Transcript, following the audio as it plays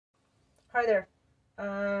Hi there.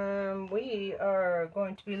 We are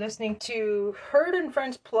going to be listening to Heard and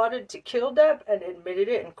Friends plotted to kill Depp and admitted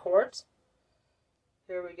it in court.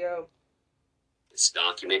 Here we go. This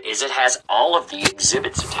document is it has all of the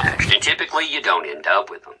exhibits attached, and typically you don't end up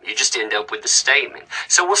with them. You just end up with the statement.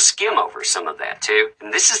 So we'll skim over some of that too.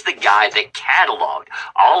 And this is the guy that cataloged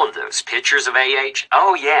all of those pictures of AH.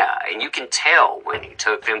 Oh yeah, and you can tell when he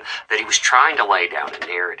took them that he was trying to lay down a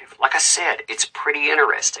narrative. Like I said, it's pretty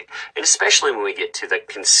interesting, and especially when we get to the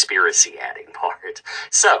conspiracy adding part.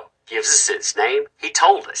 So, gives us his name. He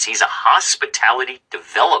told us he's a hospitality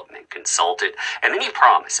development consultant, and then he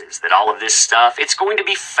promises that all of this stuff, it's going to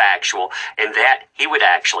be factual, and that he would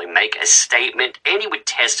actually make a statement, and he would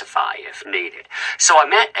testify if needed. So I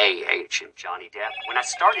met AH and Johnny Depp when I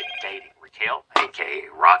started dating Raquel, aka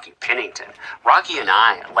Rocky Pennington. Rocky and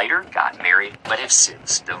I later got married, but have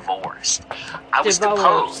since divorced. I was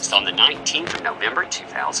deposed on the 19th of November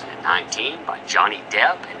 2019 by Johnny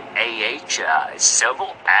Depp and AH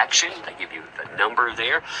civil action. They give you the number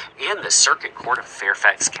there in the Circuit Court of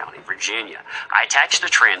Fairfax County, Virginia. I attached the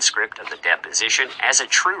transcript of the deposition as a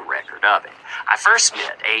true record of it. I first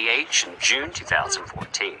met AH in June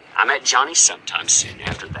 2014. I met Johnny sometime soon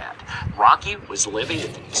after that. Rocky was living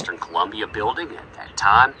in the Eastern Columbia building at that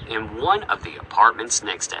time in one of the apartments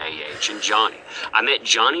next to AH and Johnny. I met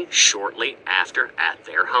Johnny shortly after at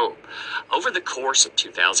their home. Over the course of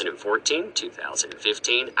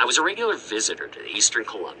 2014-2015, I was a regular visitor to the Eastern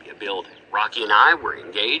Columbia building. Rocky and I were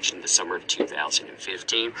engaged in the summer of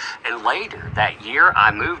 2015, and later that year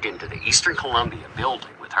I moved into the Eastern Columbia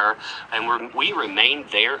building with her, and we remained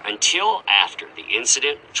there until after the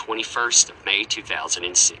incident, 21st of May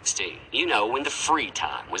 2016. You know, when the free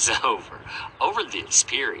time was over. Over this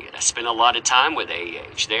period, I spent a lot of time with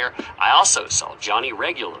AH there. I also saw Johnny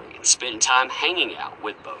regularly and spent time hanging out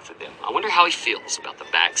with both of them. I wonder how he feels about the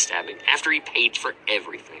backstabbing after he paid for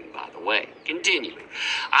everything, by the way. Continuing,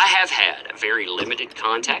 I have had a very limited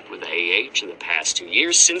contact with AH in the past 2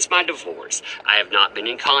 years since my divorce. I have not been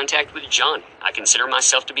in contact with Johnny. I consider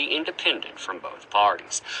myself to be independent from both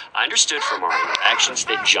parties. I understood from our interactions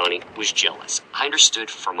that Johnny was jealous. I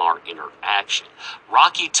understood from our interaction.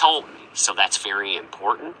 Rocky told me, so that's very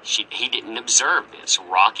important. He didn't observe this.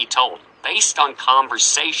 Rocky told me, based on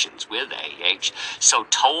conversations with AH, so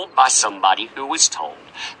told by somebody who was told,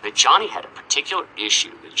 that Johnny had a particular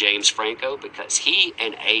issue with James Franco because he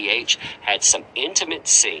and AH had some intimate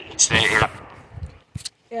scenes.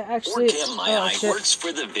 Yeah, actually, works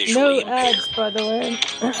for the visually no ads, by the way.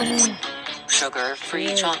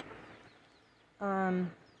 Sugar-free chocolate.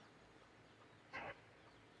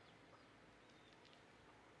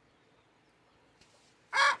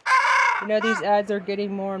 You know, these ads are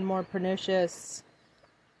getting more and more pernicious.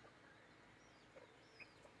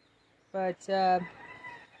 But, yeah,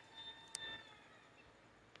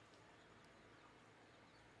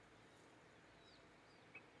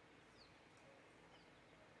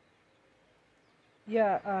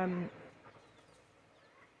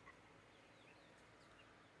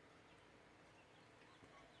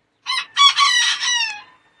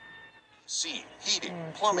 See, heating,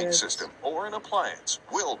 plumbing system, or an appliance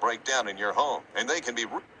will break down in your home, and they can be...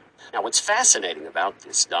 Now, what's fascinating about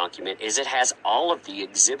this document is it has all of the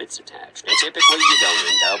exhibits attached. And typically, you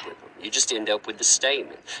don't end up with them. You just end up with the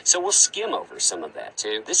statement. So we'll skim over some of that,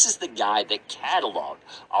 too. This is the guy that cataloged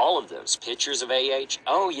all of those pictures of AH.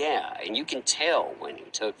 Oh, yeah, and you can tell when he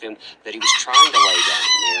took them that he was trying to lay down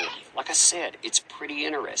a narrative. Like I said, it's pretty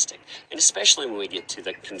interesting. And especially when we get to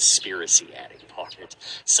the conspiracy adding part.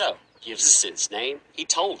 So, gives us his name. He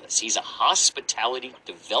told us he's a hospitality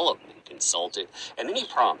development consultant, and then he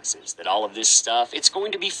promises that all of this stuff, it's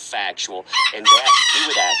going to be factual, and that he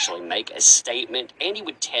would actually make a statement, and he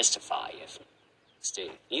would testify if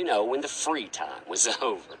you know, when the free time was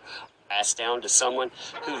over. Passed down to someone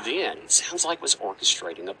who then, it sounds like, was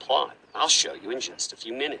orchestrating a plot. I'll show you in just a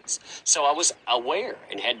few minutes. So I was aware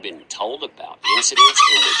and had been told about incidents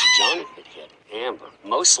in which Johnny had hit Amber,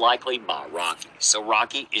 most likely by Rocky. So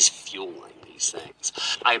Rocky is fueling these things.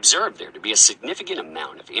 I observed there to be a significant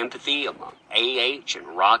amount of empathy among AH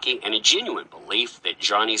and Rocky, and a genuine belief that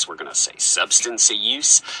Johnny's, we're going to say, substance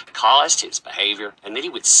use caused his behavior, and that he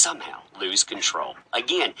would somehow lose control.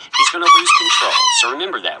 Again, he's going to lose control, so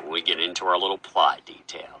remember that when we get into our little plot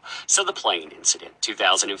detail. So the plane incident,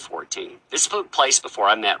 2014. This took place before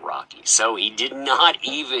I met Rocky, so he wasn't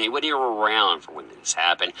even around for when this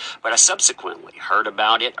happened, but I subsequently heard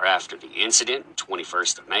about it after the incident,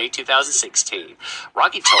 21st of May, 2016.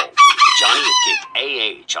 Rocky told me that Johnny had kicked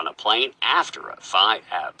AH on a plane after after a fight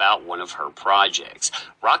about one of her projects.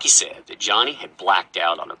 Rocky said that Johnny had blacked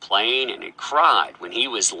out on a plane and had cried when he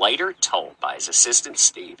was later told by his assistant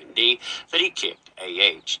Stephen D that he kicked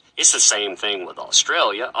AH. It's the same thing with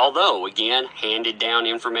Australia, although, again, handed down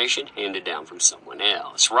information handed down from someone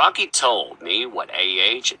else. Rocky told me what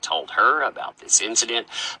AH had told her about this incident,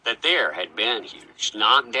 that there had been a huge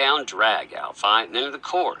knockdown, drag-out fight, and then, of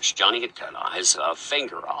course, Johnny had cut his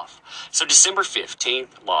finger off. So December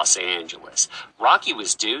 15th, Los Angeles. Rocky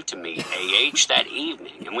was due to meet AH that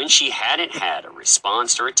evening, and when she hadn't had a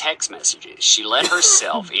response to her text messages, she let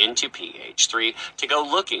herself into PH3 to go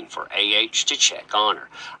looking for AH to check on her.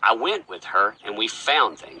 I went with her, and we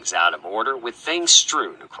found things out of order with things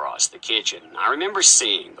strewn across the kitchen. I remember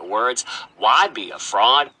seeing the words, "Why be a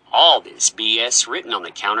fraud?" All this BS written on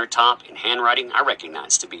the countertop in handwriting I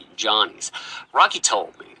recognized to be Johnny's. Rocky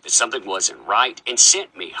told me that something wasn't right and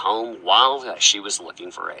sent me home while she was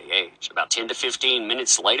looking for AH. About 10 to 15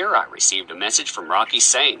 minutes later, I received a message from Rocky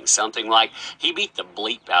saying something like he beat the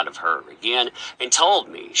bleep out of her again and told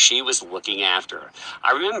me she was looking after her.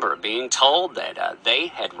 I remember being told that they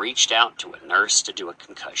had reached out to a nurse to do a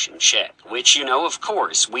concussion check, which, of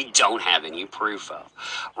course, we don't have any proof of.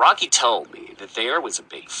 Rocky told me that there was a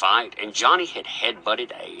big fight and Johnny had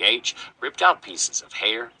headbutted AH, ripped out pieces of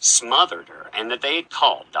hair, smothered her, and that they had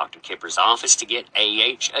called Dr. Kipper's office to get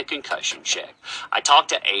AH a concussion check. I talked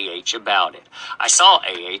to AH about it. I saw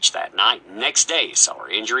AH that night. Next day, saw her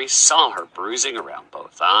injuries, saw her bruising around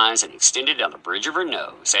both eyes and extended down the bridge of her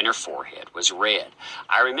nose, and her forehead was red.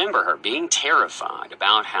 I remember her being terrified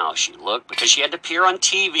about how she looked because she had to appear on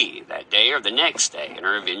TV that day or the next day, and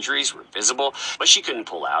her injuries were visible, but she couldn't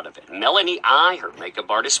pull out of it. Melanie I, her makeup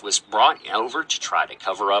artist, was brought over to try to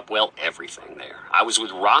cover up, everything there. I was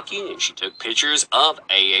with Rocky, and she took pictures of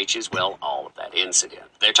AH as well, all of that incident.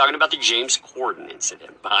 They're talking about the James Corden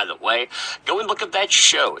incident, by the way. Go and look up that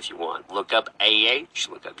show if you want. Look up AH,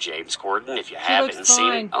 look up James Corden if you haven't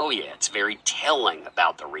seen it. Oh yeah, it's very telling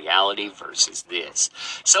about the reality versus this.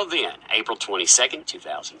 So then, April 22nd,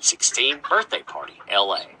 2016, birthday party,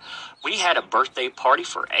 LA. We had a birthday party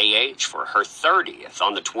for AH for her 30th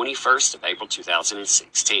on the 21st of April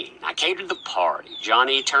 2016. I came to the party.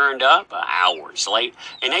 Johnny turned up hours late,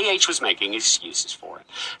 and AH was making excuses for it.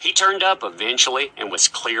 He turned up eventually and was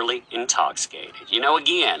clearly intoxicated.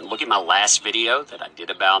 Again, look at my last video that I did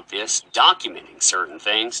about this. Documenting certain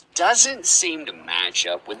things doesn't seem to match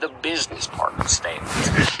up with the business partner's statements.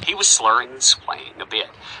 He was slurring and swaying a bit.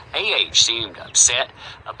 AH seemed upset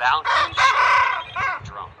about being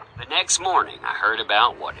drunk. The next morning, I heard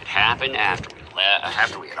about what had happened after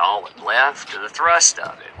we had all left. The thrust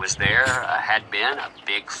of it was there had been a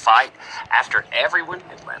big fight after everyone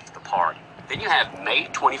had left the party. Then you have May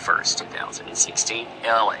 21st, 2016,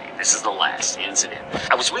 LA. This is the last incident.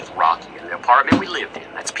 I was with Rocky in the apartment we lived in.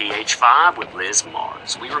 That's PH5 with Liz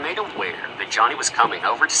Mars. We were made aware that Johnny was coming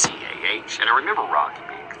over to see AH, and I remember Rocky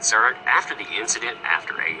being concerned after the incident,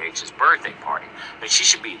 after AH's birthday party, that she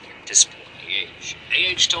should be there to support AH.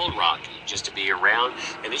 AH told Rocky just to be around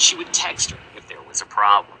and that she would text her if there was a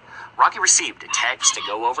problem. Rocky received a text to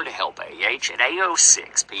go over to help AH at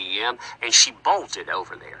 8:06 p.m. and she bolted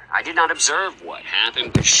over there. I did not observe what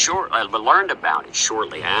happened, but learned about it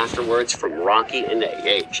shortly afterwards from Rocky and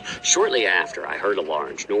AH. Shortly after, I heard a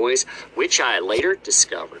large noise, which I later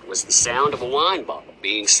discovered was the sound of a wine bottle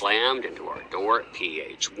being slammed into our door at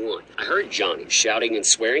PH1. I heard Johnny shouting and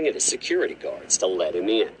swearing at his security guards to let him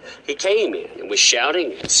in. He came in and was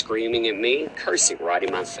shouting and screaming at me, cursing right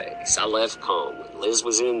in my face. I left calmly. Liz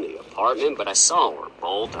was in the apartment, but I saw her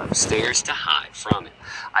bolt upstairs to hide from it.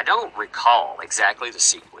 I don't recall exactly the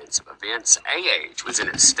sequence of events. AH was in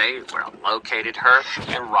a state where I located her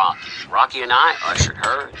and Rocky. Rocky and I ushered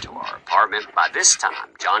her into our apartment. By this time,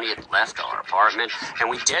 Johnny had left our apartment, and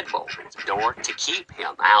we deadbolted the door to keep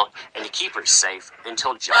him out and to keep her safe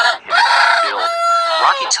until Johnny hit the building.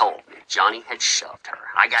 Rocky told me Johnny had shoved her.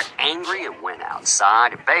 I got angry and went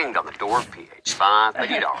outside and banged on the door of PH5, but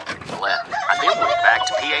he'd already left. I then went back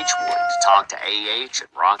to PH1 to talk to AH and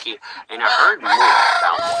Rocky, and I heard more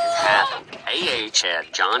about what had happened. AH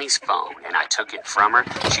had Johnny's phone, and I took it from her.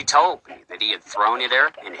 She told me that he had thrown it at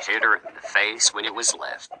her and hit her in the face when it was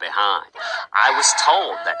left behind. I was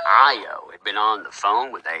told that Io had been on the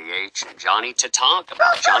phone with AH and Johnny to talk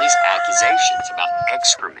about Johnny's accusations about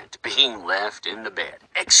excrement being left in the bed.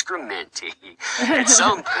 Excrementy. At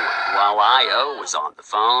some point, while Io was on the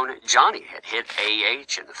phone, Johnny had hit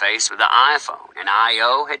AH in the face with the iPhone, and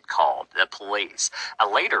Io had called the police. I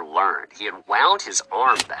later learned he had wound his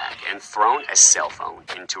arm back and thrown a cell phone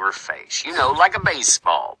into her face. Like a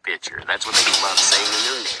baseball pitcher. That's what they love saying in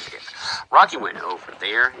their negative. Rocky went over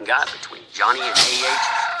there and got between Johnny and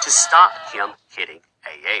AH to stop him hitting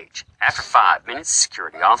AH. After 5 minutes,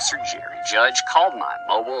 security officer Jerry Judge called my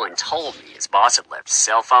mobile and told me his boss had left his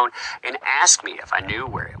cell phone and asked me if I knew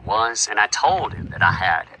where it was, and I told him that I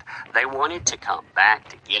had it. They wanted to come back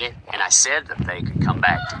to get it, and I said that they could come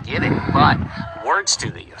back to get it, but words to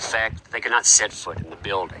the effect that they could not set foot in the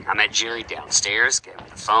building. I met Jerry downstairs, gave him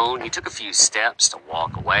the phone. He took a few steps to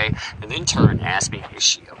walk away, and then turned and asked me, is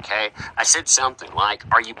she okay? I said something like,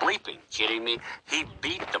 are you bleeping kidding me? He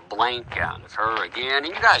beat the blank out of her again, and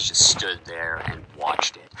you guys just stood there and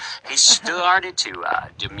watched it. He started to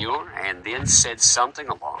demur and then said something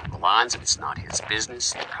along the lines of it's not his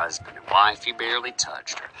business, their husband and wife, he barely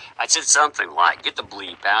touched her. I said something like, get the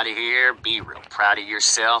bleep out of here, be real proud of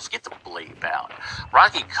yourself, get the bleep out.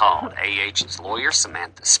 Rocky called AH's lawyer,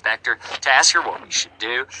 Samantha Spector, to ask her what we should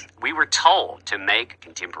do. We were told to make a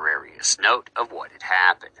contemporaneous note of what had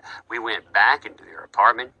happened. We went back into their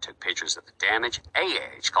apartment, took pictures of the damage.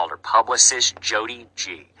 AH called her publicist, Jody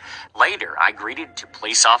G. Later, I greeted two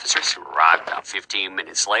police officers who arrived about 15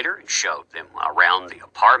 minutes later and showed them around the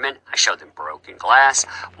apartment. I showed them broken glass,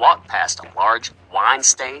 walked past a large wine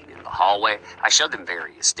stain in the hallway. I showed them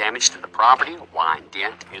various damage to the property, a wine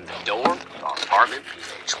dent in the door of our apartment,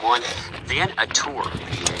 PH1, then a tour of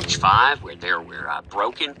PH5 where there were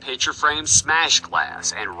broken picture frames, smashed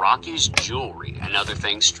glass, and Rocky's jewelry and other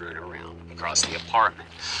things strewn around across the apartment.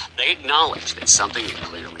 They acknowledged that something had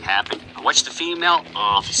clearly happened. I watched the female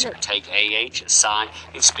officer take AH aside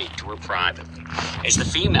and speak to her privately. As the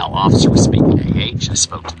female officer was speaking to AH, I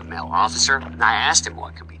spoke to the male officer, and I asked him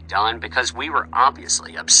what could be done because we were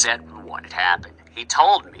obviously upset with what had happened. He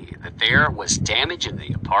told me that there was damage in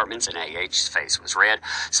the apartments and AH's face was red,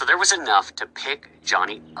 so there was enough to pick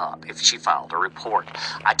Johnny up if she filed a report.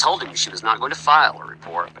 I told him she was not going to file a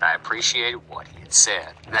report, but I appreciated what he had said.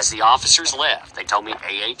 And as the officers left, they told me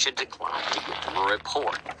AH had declined to give them a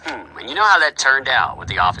report. And you know how that turned out with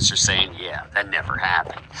the officers saying, yeah, that never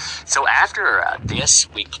happened. So after this,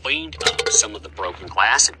 we cleaned up some of the broken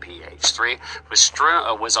glass in PH3,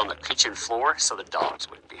 was on the kitchen floor so the dogs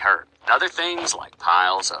wouldn't be hurt. Other things like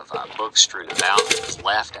piles of books strewn about was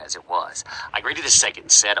left as it was. I greeted a second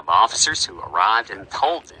set of officers who arrived and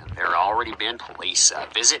told them there had already been police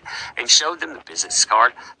visit and showed them the business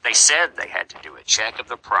card. They said they had to do a check of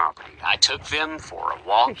the property. I took them for a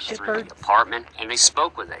walk through the apartment and they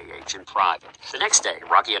spoke with AH in private. The next day,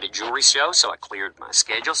 Rocky had a jewelry show, so I cleared my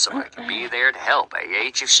schedule so I could be there to help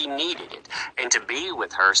AH if she needed it and to be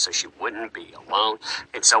with her so she wouldn't be alone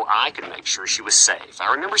and so I could make sure she was safe.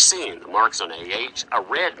 I remember seeing the marks on AH, a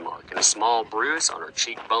red mark and a small bruise on her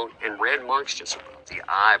cheekbone, and red marks just above the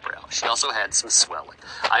eyebrow. She also had some swelling.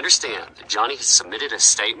 I understand that Johnny has submitted a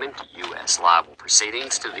statement to U.S. libel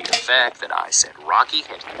proceedings to the effect that I said Rocky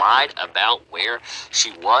had lied about where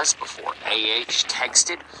she was before AH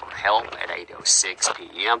texted for help at 8:06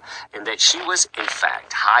 p.m. and that she was in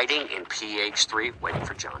fact hiding in PH3 waiting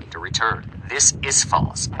for Johnny to return. This is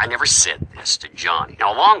false. I never said this to Johnny.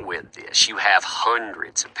 Now, along with this, you have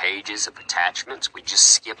hundreds of pages of attachments. We just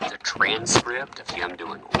skipped the transcript of him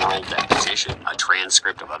doing oral deposition, a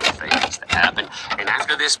transcript of other things that happened, and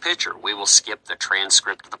after this picture, we will skip the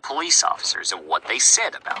transcript of the police officers and what they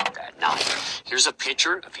said about that night. Here's a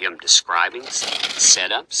picture of him describing the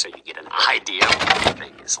setup so you get an idea of how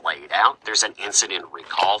everything is laid out. There's an incident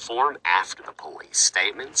recall form after the police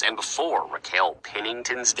statements and before Raquel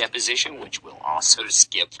Pennington's deposition, which we'll also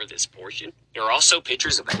skip for this portion. There are also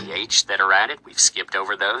pictures of AH that are added. We've skipped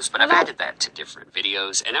over those, but I've added that to different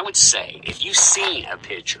videos. And I would say, if you've seen a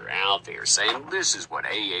picture out there saying, this is what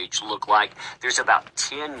AH looked like, there's about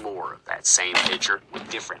 10 more of that same picture with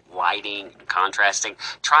different lighting and contrasting,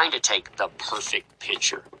 trying to take the perfect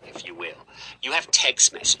picture, if you will. You have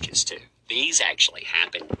text messages too. These actually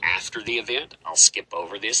happened after the event. I'll skip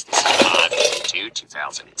over this. This is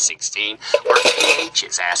 5/22/2016, where AH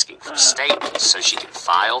is asking for statements so she can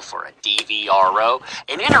file for a DVRO.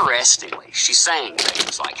 And interestingly, she's saying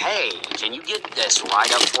things like, hey, can you get this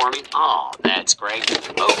right up for me? Oh, that's great.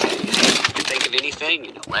 Okay, if you think of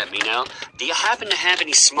anything, let me know. Do you happen to have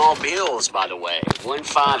any small bills, by the way? 1,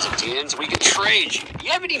 5s, and 10s? We could trade you. Do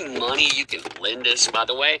you have any money you can lend us, by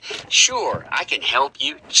the way? Sure, I can help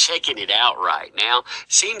you. Checking it out right now.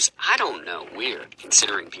 Seems, I don't know, weird,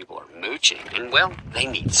 considering people are mooching. And, well, they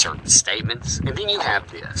need certain statements. And then you have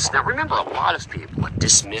this. Now, remember, a lot of people have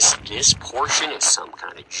dismissed this portion as some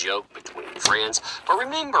kind of joke between friends, but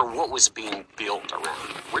remember what was being built around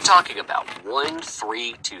it. We're talking about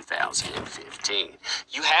 1/3/2015.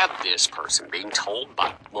 You have this person being told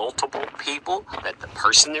by multiple people that the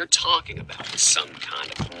person they're talking about is some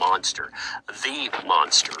kind of monster. The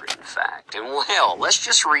monster, in fact. And well, let's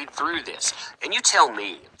just read through this, and you tell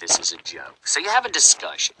me if this is a joke. So you have a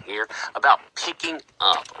discussion here about picking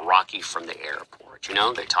up Rocky from the airport. You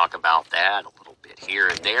know, they talk about that a little bit here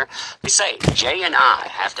and there. They say, Jay and I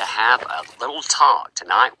have to have a little talk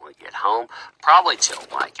tonight when we get home, probably till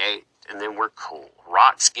like 8, and then we're cool.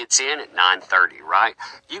 Rox gets in at 9:30, right?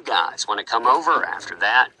 You guys want to come over after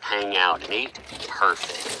that, hang out and eat?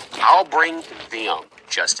 Perfect. I'll bring them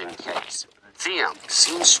just in case. Them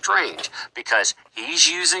seems strange because he's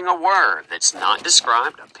using a word that's not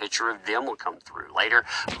described. A picture of them will come through later,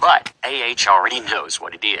 but AH already knows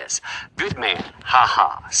what it is. Good man,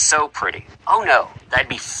 haha, so pretty. Oh no, that'd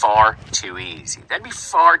be far too easy. That'd be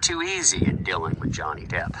far too easy in dealing with Johnny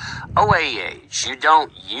Depp. OAH, you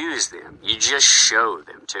don't use them, you just show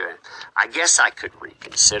them to him. I guess I could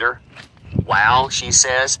reconsider. Wow, she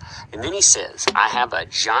says. And then he says, I have a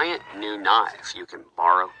giant new knife you can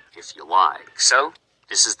borrow if you like. So,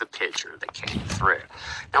 this is the picture that came through.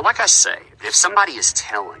 Now, like I say, if somebody is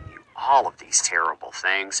telling you all of these terrible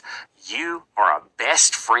things, you are a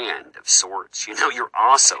best friend of sorts. You know, you're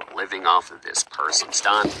also living off of this person's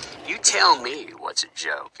time. You tell me what's a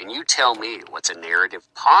joke, and you tell me what's a narrative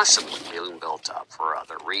possibly being built up for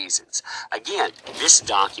other reasons. Again, this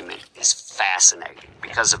document is fascinating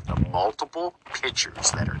because of the multiple pictures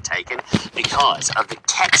that are taken, because of the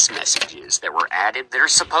text messages that were added that are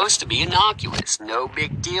supposed to be innocuous. No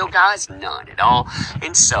big deal, guys, none at all,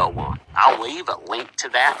 and so on. I'll leave a link to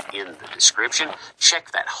that in the description. Check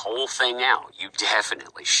that whole thing out. You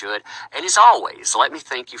definitely should. And as always, let me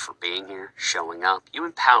thank you for being here, showing up. You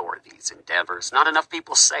empower these endeavors. Not enough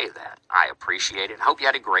people say that. I appreciate it. I hope you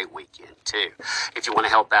had a great weekend, too. If you want to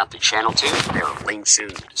help out the channel, too, there are links in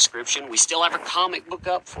the description. We still have a comic book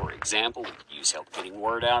up, for example. We could use help getting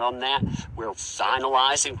word out on that. We're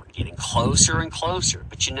finalizing. We're getting closer and closer.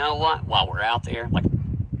 But you know what? While we're out there, like...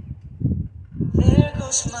 There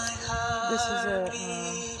goes my heart. This is a...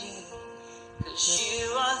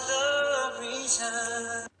 You are the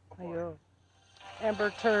reason. Ayo.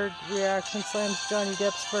 Amber Turd reaction slams Johnny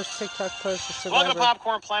Depp's first TikTok post to Survivor. Welcome to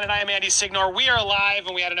Popcorn Planet. I am Andy Signor. We are live,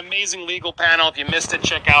 and we had an amazing legal panel. If you missed it,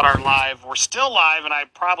 check out our live. We're still live, and I'm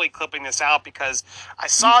probably clipping this out because I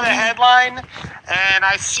saw the headline, and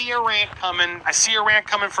I see a rant coming. I see a rant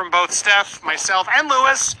coming from both Steph, myself, and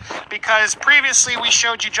Lewis, because previously we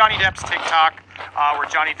showed you Johnny Depp's TikTok, where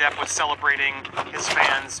Johnny Depp was celebrating his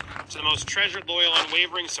fans. To the most treasured, loyal,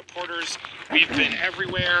 unwavering supporters. We've been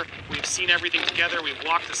everywhere. We've seen everything together. We've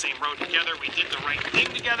walked the same road together. We did the right thing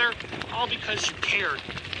together, all because you cared.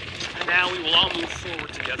 And now we will all move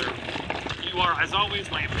forward together. You are, as always,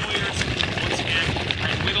 my employers. Once again,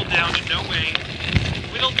 I whittled down to no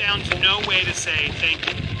way to say thank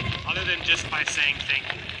you, other than just by saying thank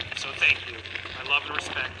you. So thank you. I love and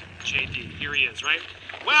respect JD. Here he is, right?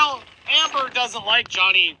 Well, Amber doesn't like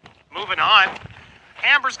Johnny moving on.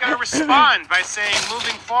 Amber's going to respond by saying,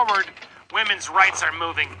 moving forward, women's rights are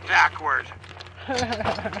moving backward.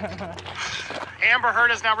 Amber Heard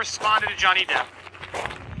has now responded to Johnny Depp.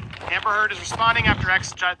 Amber Heard is responding after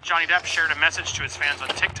ex-Johnny Depp shared a message to his fans on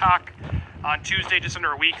TikTok on Tuesday, just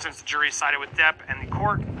under a week since the jury sided with Depp and the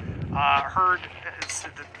court. Heard,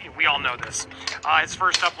 we all know this. His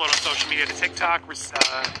first upload on social media to TikTok we just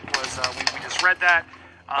read that.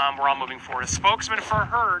 We're all moving forward. A spokesman for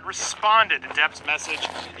Heard responded to Depp's message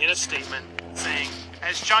in a statement saying,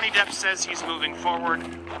 as Johnny Depp says he's moving forward,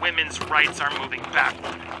 women's rights are moving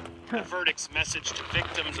backward. The verdict's message to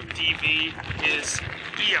victims of DV is,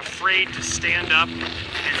 be afraid to stand up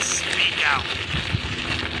and speak out.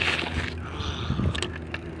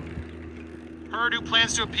 Heard, who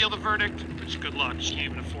plans to appeal the verdict, which good luck, she can't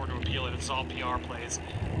even afford to appeal it, it's all PR plays,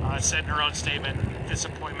 said in her own statement,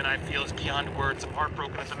 disappointment I feel is beyond words. I'm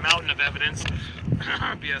heartbroken at the mountain of evidence.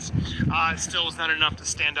 Yes. It still was not enough to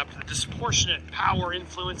stand up to the disproportionate power,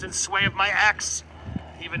 influence, and sway of my ex.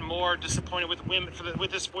 Even more disappointed with women what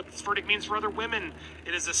this verdict means for other women.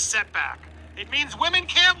 It is a setback. It means women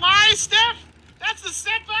can't lie, Steph! That's the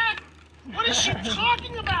setback! What is she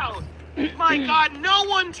talking about? My God, no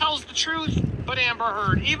one tells the truth but Amber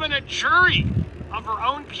Heard. Even a jury of her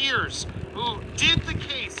own peers who did the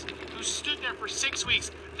case, who stood there for 6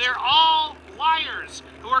 weeks, they're all liars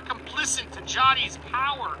who are complicit to Johnny's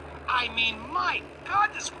power. I mean, my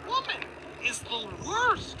God, this woman is the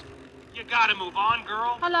worst. You gotta move on,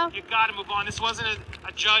 girl. Hello. You gotta move on. This wasn't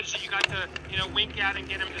a judge that you got to, wink at and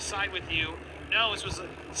get him to side with you. No, this was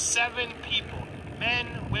 7 people. Men,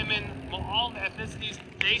 women, all ethnicities.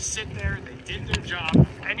 They sit there, they did their job,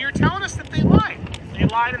 and you're telling us that they lied. They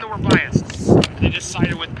lied and they were biased. They just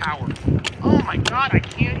sided with power. Oh my God, I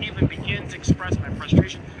can't even begin to express my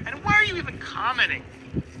frustration. And why are you even commenting?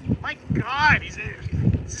 My God, this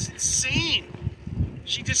is insane.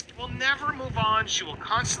 She just will never move on. She will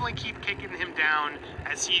constantly keep kicking him down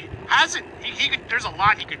as he hasn't. He could, there's a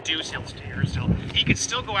lot he could do still. He could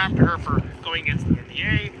still go after her for going against the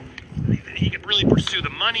NDA. He could really pursue the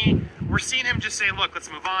money. We're seeing him just say, look, let's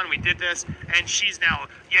move on. We did this. And she's now,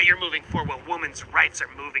 yeah, you're moving forward. Well, women's rights are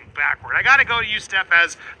moving backward. I got to go to you, Steph,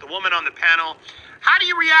 as the woman on the panel. How do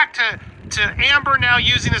you react to Amber now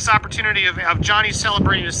using this opportunity of Johnny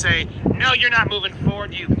celebrating to say, no, you're not moving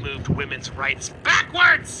forward. You've moved women's rights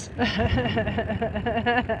backwards.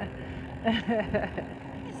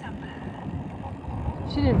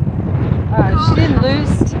 She didn't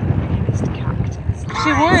lose. She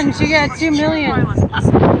won. She got $2 million.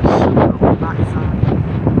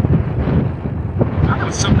 That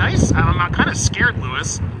was so nice. I'm kind of scared,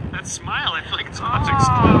 Lewis. That smile, I feel like it's about to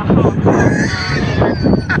explode.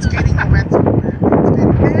 It's getting momentum.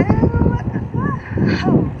 Who the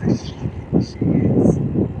hell does she think she is?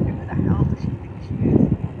 Who the hell does she think she is?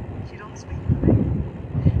 She don't speak for me.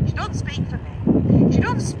 She don't speak for me. She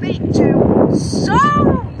don't speak to so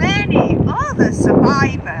many other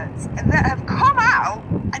survivors that have come out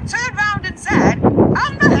and turned around and said,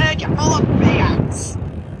 Amber Heard, you're full of BS.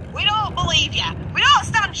 We don't believe you. We don't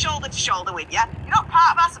stand shoulder to shoulder with you. You're not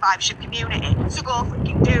part of our survivorship community, so go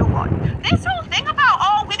freaking do one. This whole thing about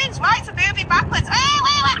all women's rights are moving backwards.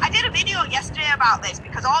 I did a video yesterday about this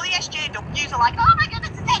because all the SJWs are like, oh my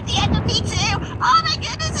goodness, it's at the end of me too. Oh my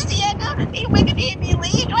goodness, it's the end of me, women being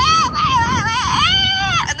believed.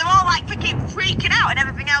 And they're all like freaking out and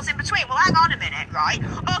everything else in between. Well, hang on a minute, right?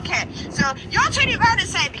 Okay, so you're turning around and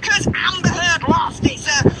saying because Amber Heard lost, it's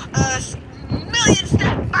a million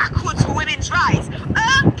steps backwards for women's rights.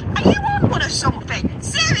 Are you on one of something?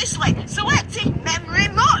 Seriously, selective memory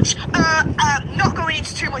much? Not going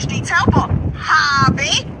into too much detail, but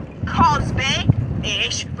Harvey,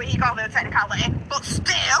 Cosby-ish, but he got the technicality, but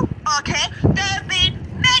still, okay, there have been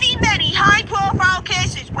many high-profile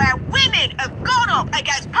cases where women have gone up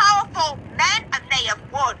against powerful men and they have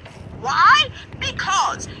won. Why?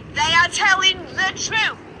 Because they are telling the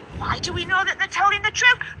truth. Why do we know that they're telling the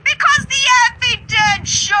truth? Because the evidence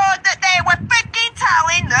showed that they were freaking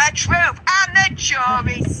telling the truth. And the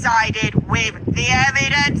jury sided with the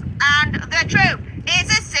evidence and the truth.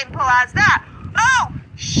 It's as simple as that. Oh,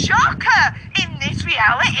 shocker! In this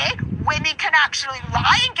reality, women can actually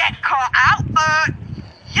lie and get caught out.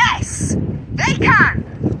 Yes, they can.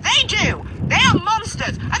 They do. They are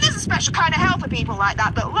monsters. And there's a special kind of hell for people like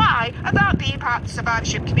that lie about being part of the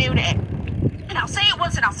survivorship community. And I'll say it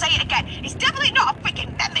once and I'll say it again. It's definitely not a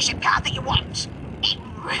freaking membership card that you want. It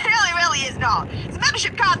really is not. It's a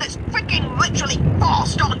membership card that's freaking literally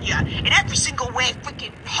forced on you in every single way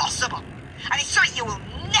freaking possible. And it's something you will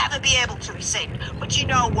never be able to rescind. But you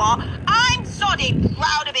know what? I'm sodding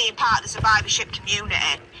proud of being part of the survivorship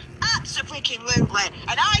community. Absolutely.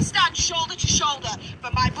 And I stand shoulder to shoulder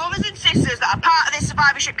for my brothers and sisters that are part of this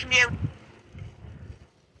survivorship community.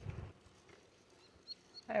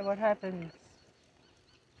 Hey, what happens?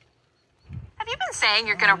 Have you been saying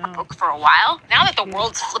you're going to write a book for a while? Now that the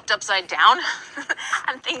world's flipped upside down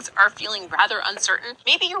and things are feeling rather uncertain,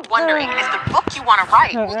 maybe you're wondering if the book you want to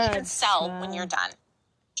write will even sell when you're done.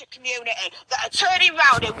 Community that are turning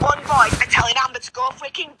around in one voice and telling Amber to go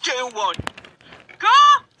freaking do one. Go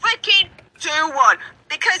freaking do one.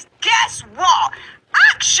 Because guess what?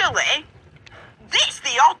 Actually, it's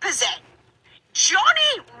the opposite.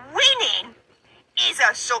 Johnny winning is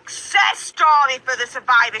a success story for the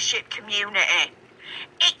survivorship community.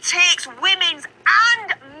 It takes women's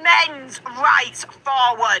and men's rights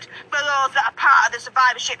forward for those that are part of the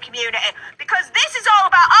survivorship community. Because this is all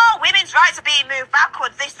about, oh, women's rights are being moved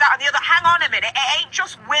backwards, this, that, and the other. Hang on a minute. It ain't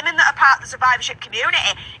just women that are part of the survivorship community.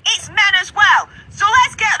 It's men as well. So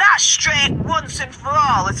let's get that straight once and for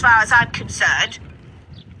all, as far as I'm concerned.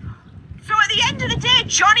 So at the end of the day,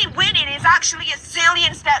 Johnny winning is actually a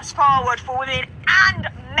zillion steps forward for women and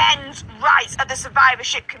men's rights of the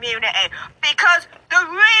survivorship community. Because the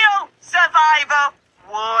real survivor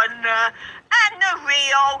won and the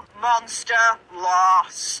real monster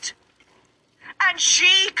lost. And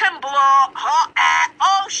she can blow hot air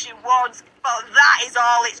all she wants, but that is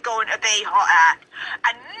all it's going to be, hot air.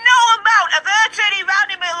 And no amount of her turning around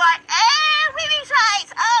and being like, eh, women's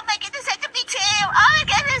rights, oh my goodness, it could be too, oh my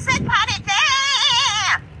goodness, it's panic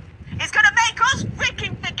there. It's going to make us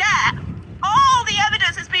freaking forget all the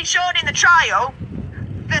evidence that's been shown in the trial,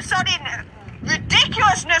 the sudden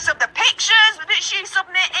ridiculousness of the pictures that she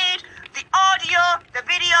submitted, the audio, the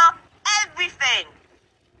video, everything.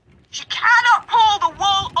 She cannot pull the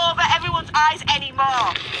wool over everyone's eyes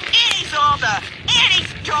anymore. It is over. It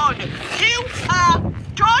is done. You are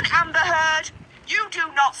done, Amber Heard. You do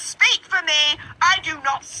not speak for me. I do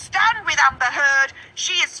not stand with Amber Heard.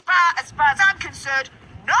 She is, as far as I'm concerned,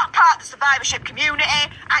 not part of the survivorship community,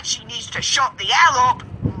 and she needs to shut the hell up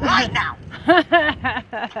right now.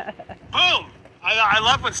 Boom! I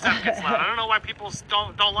love when stuff gets loud. I don't know why people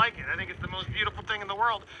don't like it. I think it's the most beautiful thing in the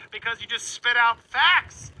world because you just spit out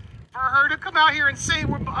facts. For her to come out here and say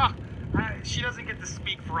she doesn't get to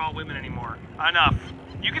speak for all women anymore. Enough.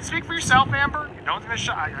 You can speak for yourself, Amber. You don't think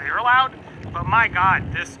you're allowed. But my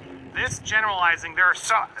God, this generalizing. There are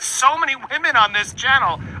so many women on this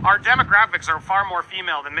channel. Our demographics are far more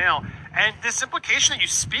female than male. And this implication that you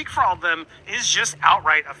speak for all of them is just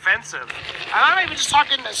outright offensive. And I'm not even just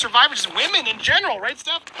talking survivors, just women in general, right,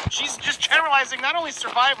 Steph? She's just generalizing not only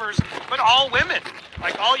survivors, but all women.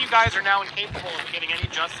 Like, all you guys are now incapable of getting any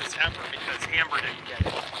justice ever because Amber didn't get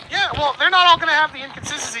it. Yeah, well, they're not all going to have the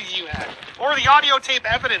inconsistencies you had. Or the audio tape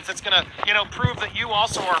evidence that's going to, prove that you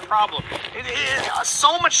also are a problem.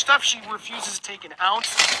 So much stuff she refuses to take an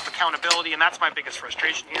ounce of accountability, and that's my biggest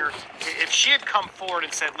frustration here. If she had come forward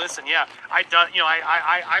and said, listen, yeah,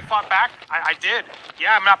 I fought back. I did.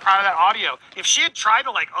 Yeah, I'm not proud of that audio. If she had tried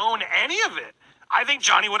to own any of it, I think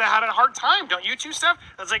Johnny would have had a hard time. Don't you two, Steph?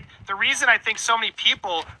 It's like the reason I think so many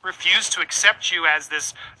people refuse to accept you as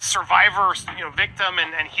this survivor, victim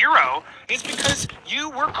and hero is because you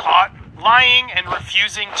were caught lying and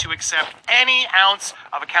refusing to accept any ounce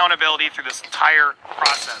of accountability through this entire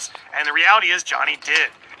process. And the reality is Johnny did.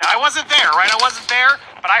 Now, I wasn't there, right? I wasn't there,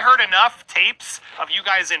 but I heard enough tapes of you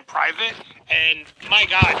guys in private, and my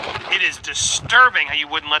God, it is disturbing how you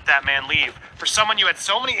wouldn't let that man leave. For someone you had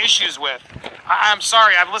so many issues with, I'm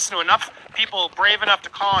sorry, I've listened to enough people brave enough to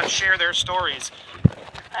call and share their stories.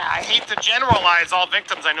 I hate to generalize all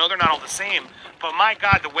victims. I know they're not all the same, but my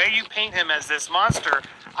God, the way you paint him as this monster,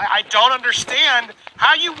 I don't understand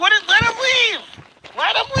how you wouldn't let him leave.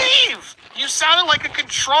 Let him leave. You sounded like a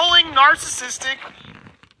controlling, narcissistic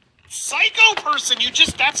psycho person.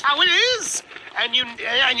 That's how it is. And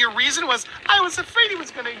your reason was, I was afraid he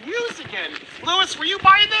was going to use again. Lewis, were you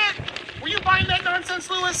buying that? Were you buying that nonsense,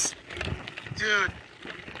 Lewis? Dude,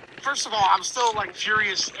 first of all, I'm still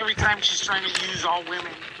furious every time she's trying to use all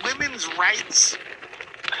women. Women's rights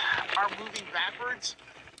are moving backwards.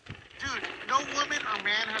 Dude, no woman or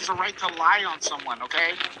man has a right to lie on someone,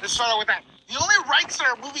 okay? Let's start out with that. The only rights that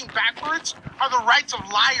are moving backwards are the rights of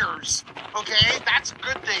liars, okay? That's a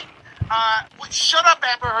good thing. Shut up,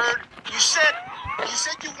 Amber Heard. You said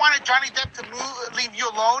you wanted Johnny Depp to leave you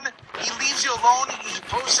alone. He leaves you alone. He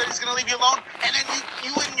said he's going to leave you alone. And then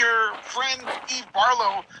you and your friend Eve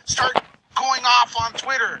Barlow start going off on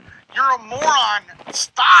Twitter. You're a moron.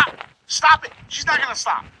 Stop it. She's not going to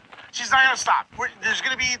stop. She's not going to stop. This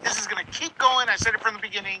is going to keep going. I said it from the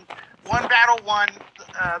beginning. One battle won.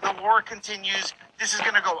 The war continues. This is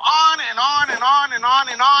going to go on and on and on and on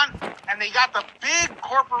and on. And they got the big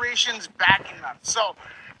corporations backing them. So,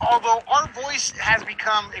 although our voice has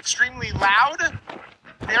become extremely loud,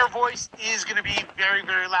 their voice is going to be very,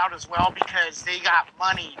 very loud as well because they got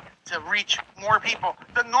money to reach more people.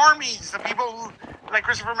 The normies, the people who, like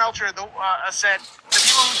Christopher Melcher said, the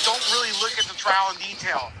people who don't really look at the trial in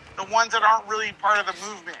detail, the ones that aren't really part of the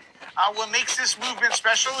movement. What makes this movement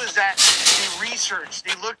special is that they researched,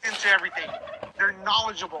 they looked into everything. They're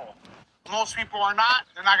knowledgeable. Most people are not.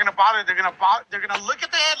 They're not going to bother. They're going to look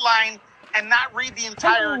at the headline and not read the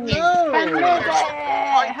entire thing. Right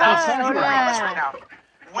now.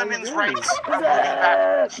 Women's rights are moving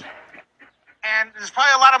backwards. And there's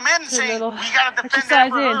probably a lot of men saying, we got to defend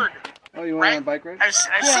Amber Heard. Oh, you want on a bike ride? I've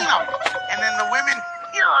seen them. And then the women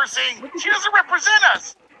here are saying, she doesn't represent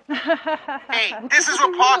us. Hey, this is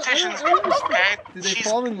what politicians do, okay? Did they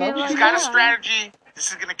fall in love? She's got a strategy. This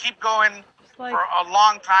is going to keep going for a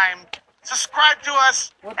long time. Subscribe to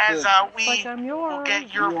us as we will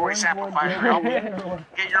get your voice amplified.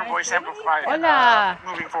 Get your voice amplified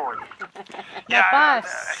moving forward. Yeah, I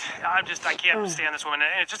can't stand this woman.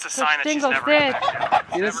 And it's just a sign that she's never going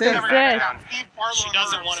to down. She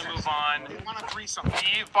doesn't want to move on.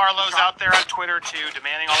 Eve Barlow's out there on Twitter too,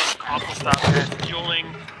 demanding all this awful stuff and fueling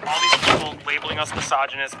all these people labeling us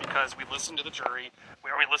misogynists because we listen to the jury,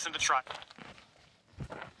 we listen to trial.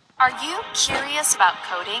 Are you curious about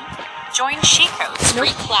coding? Join SheCode's free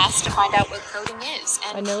class to find out what coding is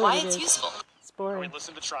and why it's useful. It's boring. We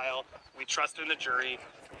listen to trial. We trust in the jury.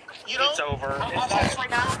 You know, it's over. Right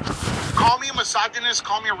now, call me a misogynist,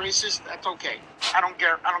 call me a racist. That's okay. I don't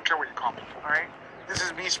care what you call me. All right. This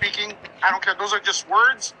is me speaking. I don't care. Those are just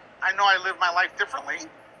words. I know I live my life differently.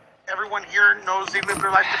 Everyone here knows they live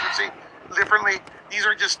their life differently. These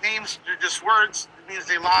are just names. They're just words. It means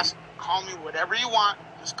they lost. Call me whatever you want.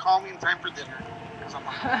 Just call me in time for dinner.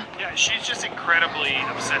 Yeah, she's just incredibly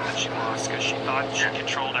upset that she lost because she thought she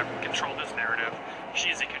controlled this narrative.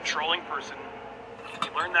 She's a controlling person. We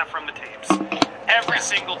learned that from the tapes. Every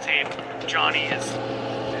single tape, Johnny is.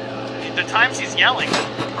 The times he's yelling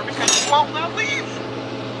are because she won't leave.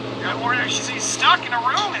 Or he's stuck in a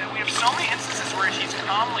room, and we have so many instances where he's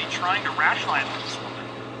calmly trying to rationalize this woman.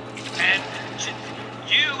 And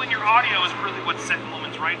you and your audio is really what's setting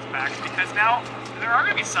women's rights back, because now there are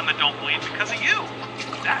going to be some that don't believe because of you.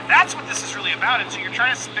 That's what this is really about. And so you're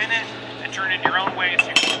trying to spin it and turn it in your own way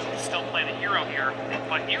to still play the hero here,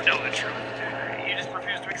 but you know the truth. You just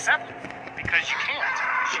refuse to accept it because you can't.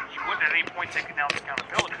 You wouldn't at any point take down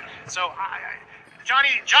accountability. So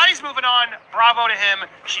Johnny's moving on. Bravo to him.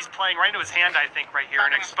 She's playing right into his hand, I think, right here,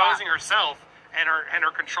 and exposing herself and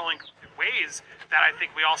her controlling ways that I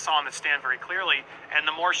think we all saw on the stand very clearly. And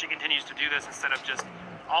the more she continues to do this instead of just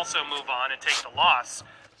also move on and take the loss,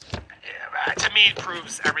 to me,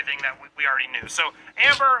 proves everything that we already knew. So,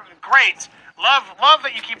 Amber, great. Love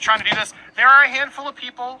that you keep trying to do this. There are a handful of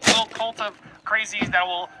people, a little cult of crazies, that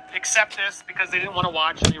will accept this because they didn't want to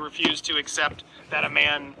watch and they refuse to accept that a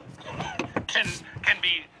man can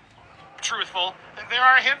be truthful. There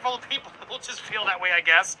are a handful of people who will just feel that way, I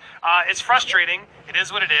guess. It's frustrating. It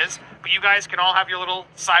is what it is. But you guys can all have your little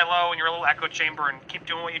silo and your little echo chamber and keep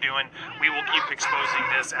doing what you're doing. We will keep exposing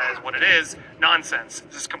this as what it is. Nonsense.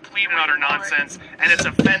 This is complete and utter nonsense. And it's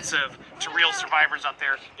offensive to real survivors out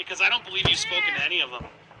there because I don't believe you've spoken to any of them.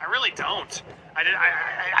 I really don't.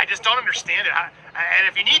 I just don't understand it. And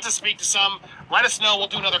if you need to speak to some, let us know. We'll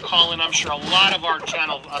do another call, and I'm sure a lot of our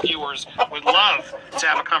channel viewers would love to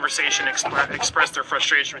have a conversation, express their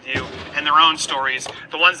frustration with you and their own stories.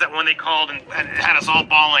 The ones that when they called and had us all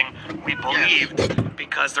bawling, we believed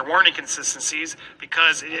because there weren't inconsistencies,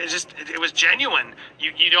 because it was genuine.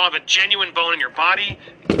 You don't have a genuine bone in your body.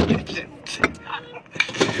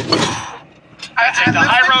 I take the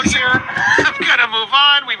high road here. I'm gonna move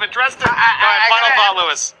on. We've addressed it. Final thought,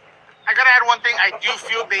 Lewis. I gotta add one thing. I do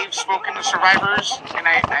feel they've spoken to survivors, and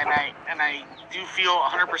I do feel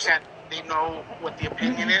 100% they know what the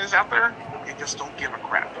opinion is out there. They just don't give a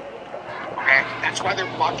crap. Okay, that's why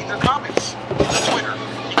they're blocking their comments on Twitter,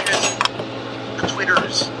 because the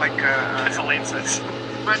Twitters like that's a lame sense.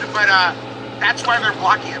 But that's why they're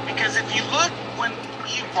blocking it, because if you look when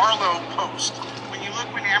Eve Barlow posts, when you look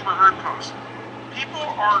when Amber Heard posts,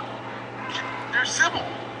 they're civil,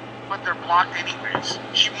 but they're blocked anyways.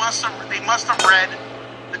 They must have read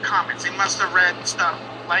the comments. They must have read stuff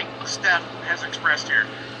like Steph has expressed here,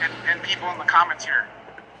 and people in the comments here.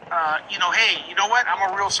 Hey, you know what?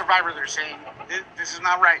 I'm a real survivor. They're saying this is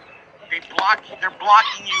not right. They're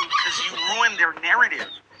blocking you because you ruined their narrative,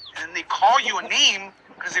 and they call you a name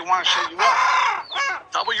because they want to show you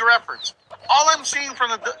up. Double your efforts. All I'm seeing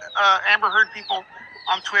from the Amber Heard people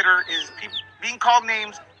on Twitter is people being called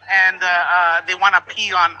names, and they want to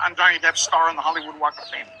pee on Johnny Depp's star on the Hollywood Walk of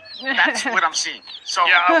Fame. That's what I'm seeing. So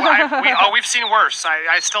yeah, we've seen worse.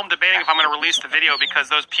 I still am debating if I'm going to release the video because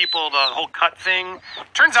those people, the whole cut thing,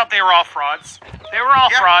 turns out they were all frauds. They were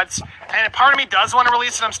all frauds. And part of me does want to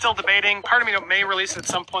release it. I'm still debating. Part of me may release it at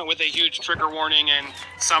some point with a huge trigger warning and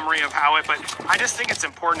summary of how it. But I just think it's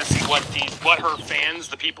important to see what her fans,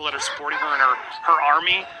 the people that are supporting her and her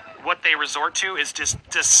army, what they resort to is just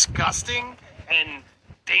disgusting and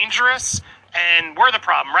dangerous. And we're the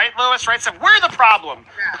problem, right, Lewis? Right? So we're the problem.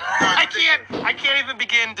 I can't even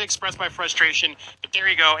begin to express my frustration. But there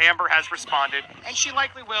you go. Amber has responded, and she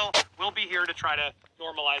likely will. We'll be here to try to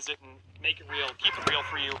normalize it and make it real, keep it real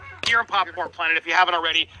for you here on Popcorn Planet. If you haven't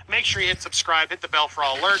already, make sure you hit subscribe, hit the bell for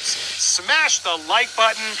all alerts, smash the like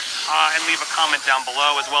button, and leave a comment down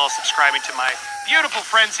below, as well as subscribing to my beautiful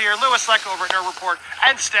friends here, Lewis Lecca over at Nerd Report,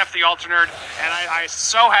 and Steph the Alter Nerd. And I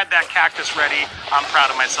so had that cactus ready. I'm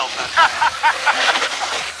proud of myself that time.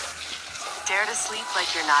 Dare to sleep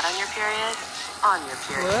like you're not on your period? On your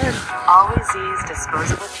period. Always Z's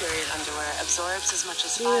disposable period underwear absorbs as much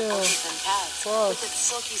as 5 ultra-thin pads with its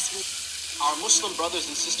silky sweet. Our Muslim brothers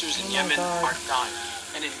and sisters in Yemen are dying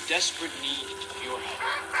and in desperate need of your help.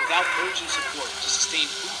 Without urgent support to sustain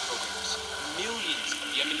food programs, millions of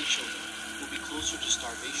Yemeni children will be closer to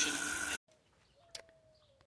starvation